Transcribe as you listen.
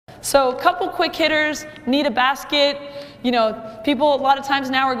So a couple quick hitters, need a basket. You know, people a lot of times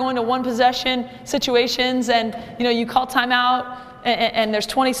now are going to one possession situations, and you know, you call timeout and there's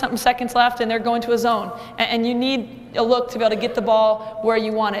 20-something seconds left and they're going to a zone. And you need a look to be able to get the ball where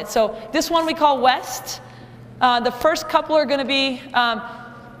you want it. So this one we call West. The first couple are going to be,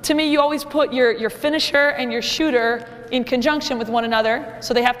 to me, you always put your finisher and your shooter in conjunction with one another,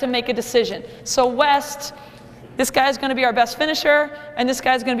 so they have to make a decision. So West, this guy's going to be our best finisher, and this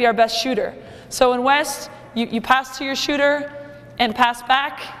guy's going to be our best shooter. So in West, you pass to your shooter and pass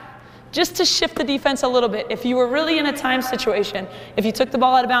back, just to shift the defense a little bit. If you were really in a time situation, if you took the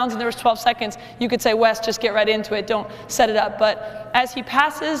ball out of bounds and there was 12 seconds, you could say, West, just get right into it, don't set it up. But as he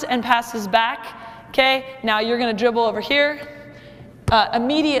passes and passes back, okay, now you're going to dribble over here.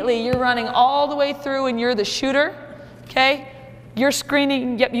 Immediately, you're running all the way through and you're the shooter, okay? You're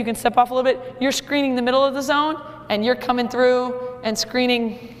screening, yep, you can step off a little bit. You're screening the middle of the zone, and you're coming through and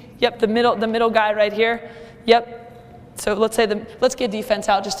screening, yep, the middle guy right here, yep. So let's get defense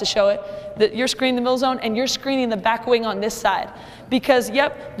out just to show it. You're screening the middle zone, and you're screening the back wing on this side. Because,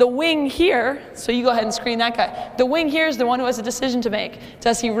 yep, the wing here, so you go ahead and screen that guy. The wing here is the one who has a decision to make.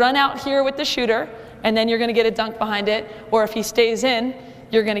 Does he run out here with the shooter, and then you're going to get a dunk behind it, or if he stays in,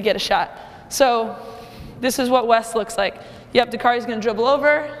 you're going to get a shot. So this is what West looks like. Yep, Dakari's going to dribble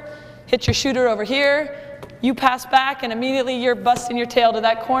over, hit your shooter over here, you pass back, and immediately you're busting your tail to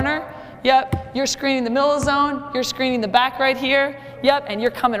that corner. Yep, you're screening the middle of the zone, you're screening the back right here, yep, and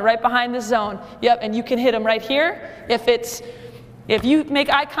you're coming right behind the zone. Yep, and you can hit him right here. If you make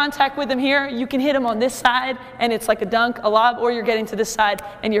eye contact with him here, you can hit him on this side, and it's like a dunk, a lob, or you're getting to this side,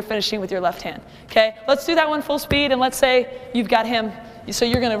 and you're finishing with your left hand. Okay, let's do that one full speed, and let's say you've got him, so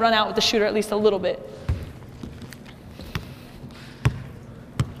you're going to run out with the shooter at least a little bit.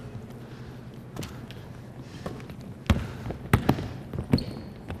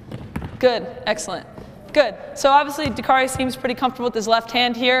 Good, excellent. Good. So obviously Dakari seems pretty comfortable with his left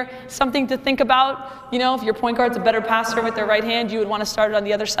hand here. Something to think about, you know, if your point guard's a better passer with their right hand, you would want to start it on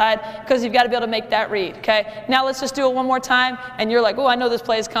the other side, because you've got to be able to make that read, okay? Now let's just do it one more time, and you're like, oh, I know this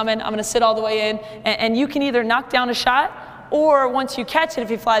play is coming. I'm going to sit all the way in, and you can either knock down a shot, or once you catch it, if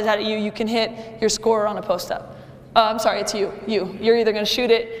he flies out at you, you can hit your scorer on a post-up. I'm sorry, it's you. You're either going to shoot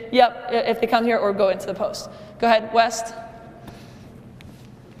it, yep, if they come here, or go into the post. Go ahead, West.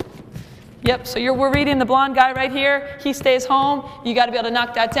 Yep, so we're reading the blonde guy right here. He stays home. You got to be able to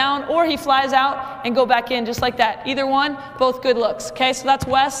knock that down, or he flies out and go back in just like that. Either one, both good looks. Okay, so that's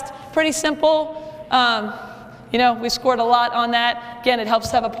West. Pretty simple. You know, we scored a lot on that. Again, it helps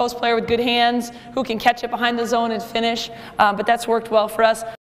to have a post player with good hands who can catch it behind the zone and finish, but that's worked well for us.